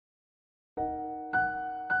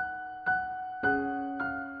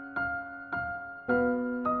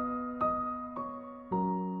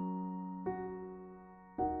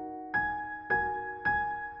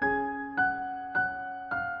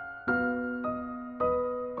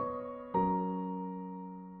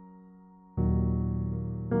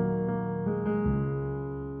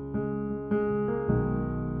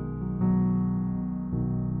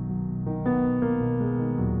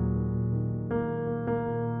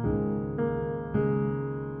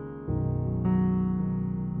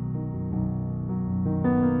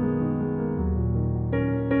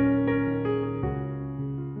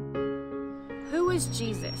is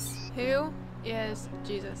Jesus? Who is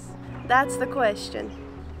Jesus? That's the question.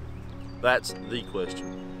 That's the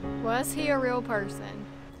question. Was he a real person?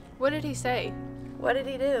 What did he say? What did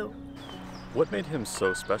he do? What made him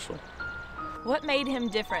so special? What made him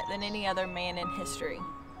different than any other man in history?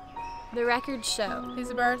 The records show.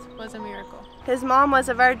 His birth was a miracle. His mom was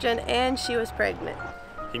a virgin and she was pregnant.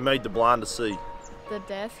 He made the blind to see. The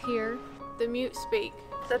deaf hear. The mute speak.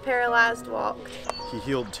 The paralyzed walk. He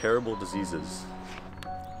healed terrible diseases.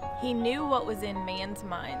 He knew what was in man's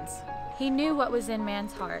minds. He knew what was in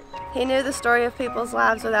man's heart. He knew the story of people's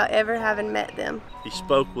lives without ever having met them. He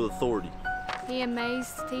spoke with authority. He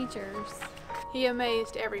amazed teachers. He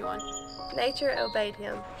amazed everyone. Nature obeyed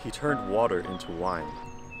him. He turned water into wine.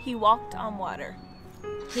 He walked on water.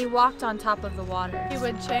 He walked on top of the water. He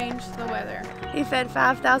would change the weather. He fed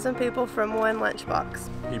 5,000 people from one lunchbox.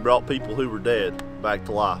 He brought people who were dead back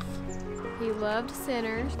to life. He loved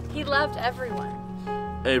sinners. He loved everyone.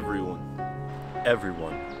 Everyone.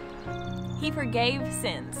 Everyone. He forgave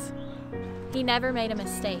sins. He never made a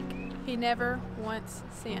mistake. He never once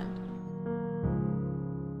sinned.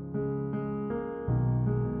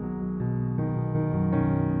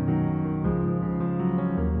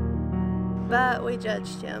 But we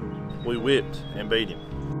judged him. We whipped and beat him.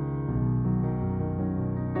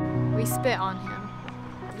 We spit on him.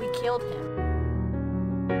 We killed him.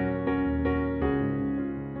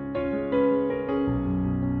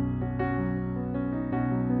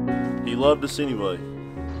 He loved us anyway.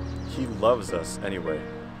 He loves us anyway.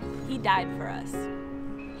 He died for us.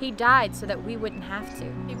 He died so that we wouldn't have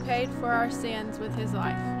to. He paid for our sins with his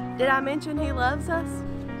life. Did I mention he loves us?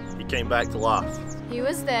 He came back to life. He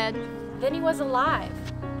was dead, then he was alive.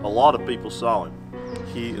 A lot of people saw him.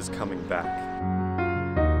 He is coming back.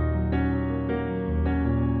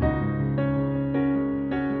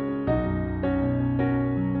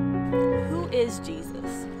 Who is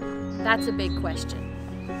Jesus? That's a big question.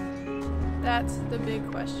 That's the big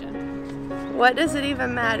question. What does it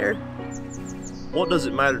even matter? What does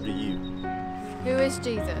it matter to you? Who is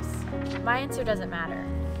Jesus? My answer doesn't matter.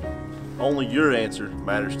 Only your answer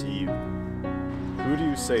matters to you. Who do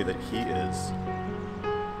you say that he is?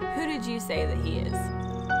 Who did you say that he is?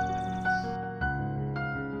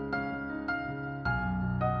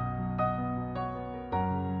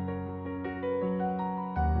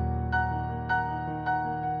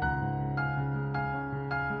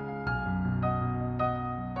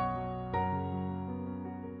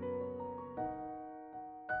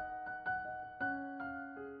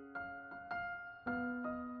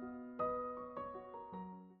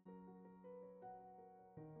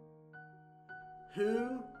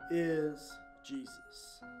 Who is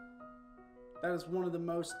Jesus? That is one of the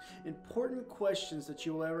most important questions that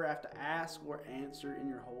you will ever have to ask or answer in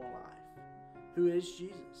your whole life. Who is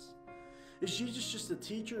Jesus? Is Jesus just a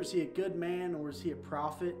teacher? Is he a good man? Or is he a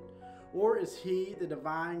prophet? Or is he the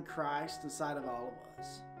divine Christ inside of all of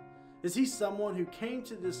us? Is he someone who came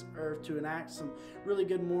to this earth to enact some really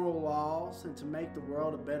good moral laws and to make the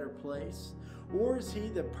world a better place? Or is he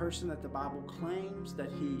the person that the Bible claims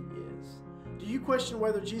that he is? Do you question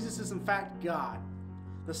whether Jesus is in fact God,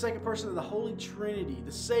 the second person of the Holy Trinity,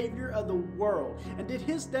 the Savior of the world? And did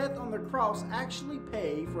his death on the cross actually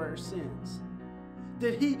pay for our sins?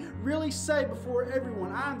 Did he really say before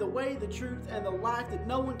everyone, I am the way, the truth, and the life, that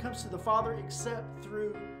no one comes to the Father except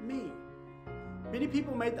through me? Many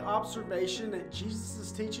people made the observation that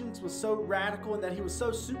Jesus' teachings was so radical and that he was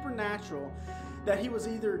so supernatural that he was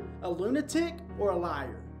either a lunatic or a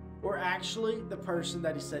liar, or actually the person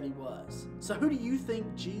that he said he was. So who do you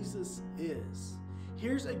think Jesus is?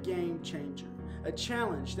 Here's a game changer, a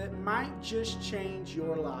challenge that might just change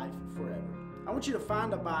your life forever. I want you to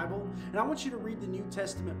find a Bible, and I want you to read the New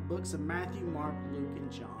Testament books of Matthew, Mark, Luke,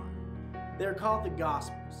 and John. They're called the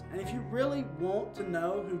Gospels. And if you really want to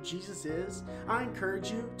know who Jesus is, I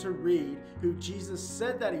encourage you to read who Jesus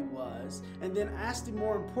said that he was, and then ask the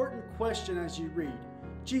more important question as you read.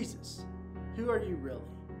 Jesus, who are you really?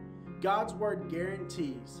 God's word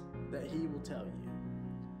guarantees that he will tell you.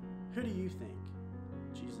 Who do you think?